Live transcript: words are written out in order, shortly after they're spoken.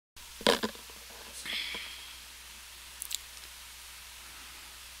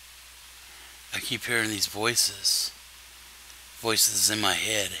keep hearing these voices. Voices in my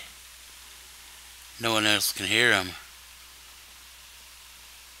head. No one else can hear them.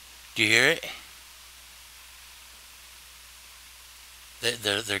 Do you hear it?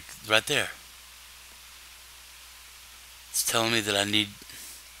 They're right there. It's telling me that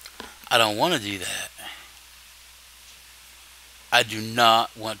I don't want to do that. I do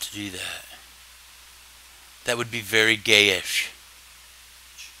not want to do that. That would be very gayish.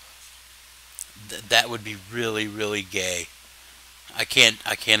 That would be really, really gay. I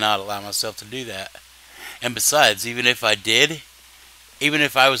cannot allow myself to do that. And besides, even if I did, even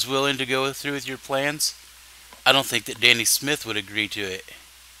if I was willing to go through with your plans, I don't think that Danny Smith would agree to it.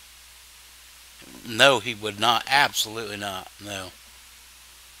 No, he would not. Absolutely not. No.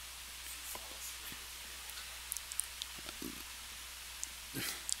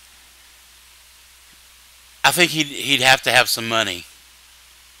 I think he'd have to have some money,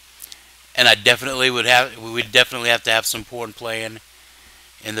 and we would definitely have to have some porn playing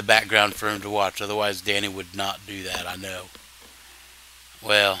in the background for him to watch. Otherwise, Danny would not do that. I know.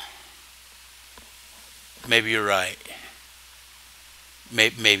 Well, maybe you're right.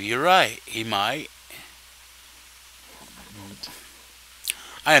 Maybe you're right. He might.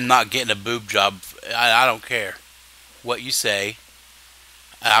 I am not getting a boob job. I don't care what you say.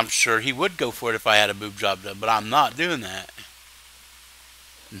 I'm sure he would go for it if I had a boob job done, but I'm not doing that.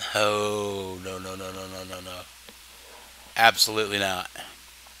 No, no, no, no, no, no, no, no. Absolutely not.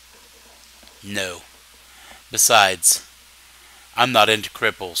 No. Besides, I'm not into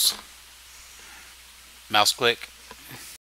cripples. Mouse click.